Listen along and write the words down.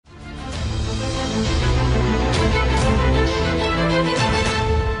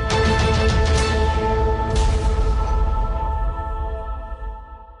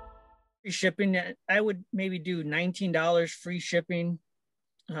shipping, I would maybe do $19 free shipping.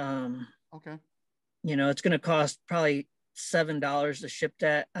 Okay. You know, it's going to cost probably $7 to ship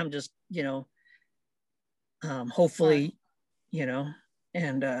that. I'm just, you know, hopefully, right. you know,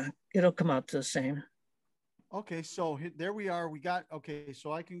 and it'll come out to the same. Okay, so there we are. We got okay.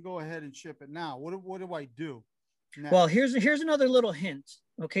 So I can go ahead and ship it now. What do I do Well, next? here's another little hint.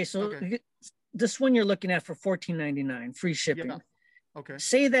 Okay, so Okay. this one you're looking at for $14.99 free Yeah. shipping. Okay.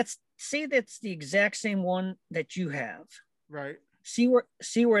 Say that's the exact same one that you have. Right. See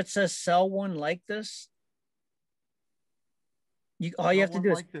where it says sell one like this. All you Sell have to one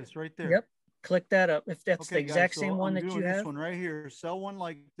do is, like this right there. yep, click that up. If that's the Okay, guys. exact So same one I'm that you doing this have, one right here. Sell one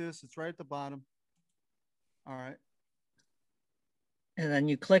like this. It's right at the bottom. All right. and then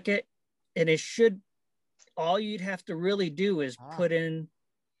you click it, and it should. All you'd have to really do is put in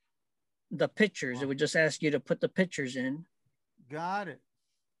the pictures. Wow. It would just ask you to put the pictures in. Got it.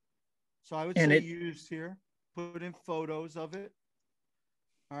 So I would And say it use here. Put in photos of it.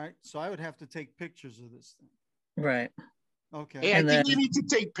 All right. So I would have to take pictures of this thing. right. Okay. Hey, I And think then you need to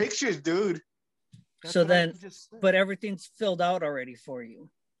take pictures, dude. That's so what I then, just said. but everything's filled out already for you.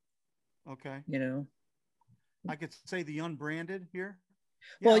 Okay. You know. I could say the unbranded here.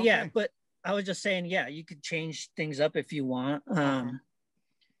 Yeah, well, yeah, but I was just saying, yeah, you could change things up if you want. Okay.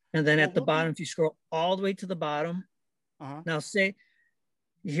 And then at the bottom, if you scroll all the way to the bottom, now say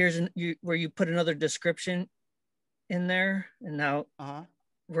here's where you put another description in there, and now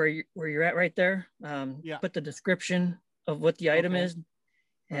where you're at right there, put the description of what the item is.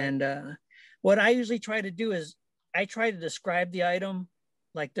 And what I usually try to do is I try to describe the item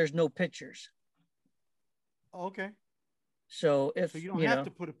like there's no pictures. Okay. So if you don't have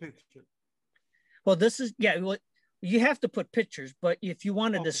to put a picture. Well, this is well, you have to put pictures, but if you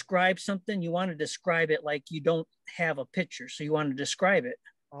want to describe something, you want to describe it like you don't have a picture. So you want to describe it.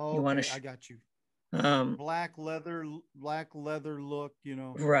 Oh, you okay, I got you. Black leather look, you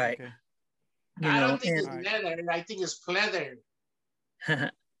know. Right. Okay. I don't think it's leather. I think it's pleather.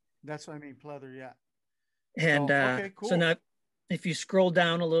 That's what I mean, pleather, yeah. And so, okay, cool. So now if you scroll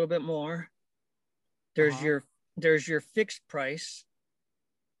down a little bit more, there's your fixed price.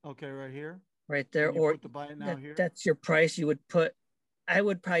 Okay, right here. Right there, or put the buy it now here. That's your price. You would put. I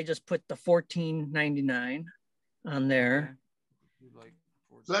would probably just put the $14.99 on there. Okay. Like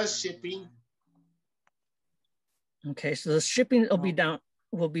plus shipping. Okay, so the shipping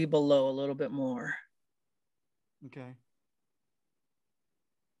will be below a little bit more. Okay.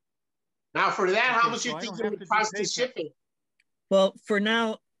 Now for that, how much you think it would cost to ship it? Well, for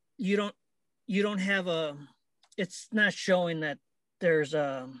now, you don't have it's not showing that there's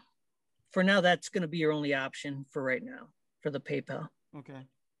for now, that's going to be your only option for right now for the PayPal. Okay.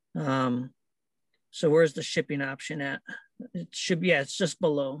 So where's the shipping option at? It should be, it's just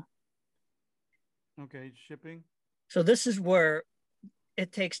below. Okay, shipping. So this is where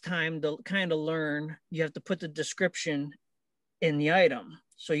it takes time to kind of learn. You have to put the description in the item.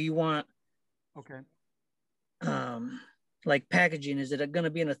 So you want, like packaging. Is it going to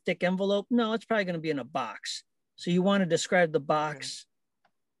be in a thick envelope? No, it's probably going to be in a box. So you want to describe the box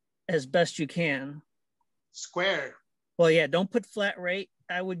as best you can. Square. Well, yeah, don't put flat rate.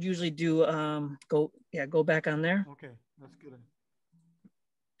 I would usually do go back on there. Okay, that's good.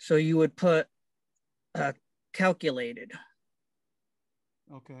 So you would put calculated.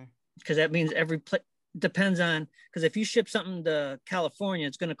 Okay. Because that means depends on, because if you ship something to California,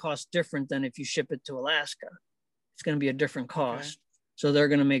 it's going to cost different than if you ship it to Alaska. It's going to be a different cost. So they're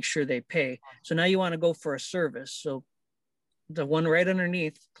going to make sure they pay. So now you want to go for a service. So the one right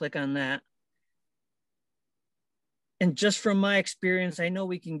underneath, click on that. And just from my experience, I know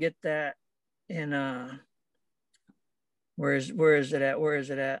we can get that in where is it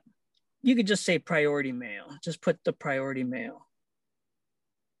at? You could just say priority mail. Just put the priority mail.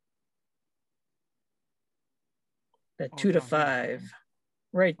 That 2 to 5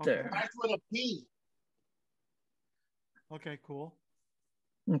 right there. That's with a P. Okay, cool.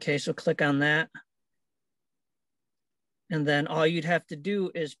 Okay, so click on that. And then all you'd have to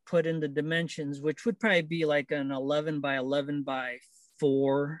do is put in the dimensions, which would probably be like an 11 by 11 by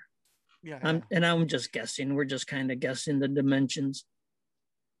 4. Yeah. And I'm just guessing. We're just kind of guessing the dimensions.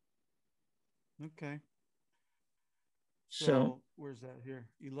 Okay. So where's that here?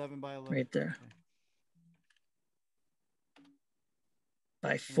 11 by 11. Right there. Okay.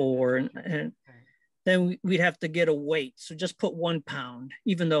 By 4. And then we'd have to get a weight. So just put 1 pound,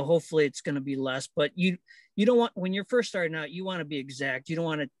 even though hopefully it's going to be less. But you don't want, when you're first starting out, you want to be exact. You don't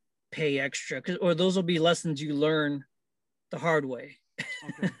want to pay extra, or those will be lessons you learn the hard way.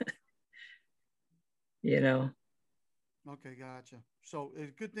 Okay. You know. Okay, gotcha. So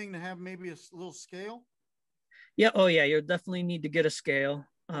it's a good thing to have maybe a little scale. Yeah. Oh yeah. You'll definitely need to get a scale.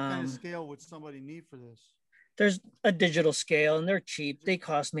 What kind of scale would somebody need for this? There's a digital scale and they're cheap. They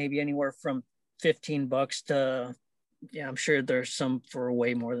cost maybe anywhere from $15 to, yeah, I'm sure there's some for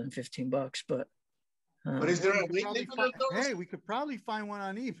way more than $15, but. But is there a weight limit on those? Hey, we could probably find one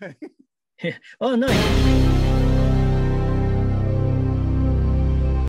on eBay. Oh no.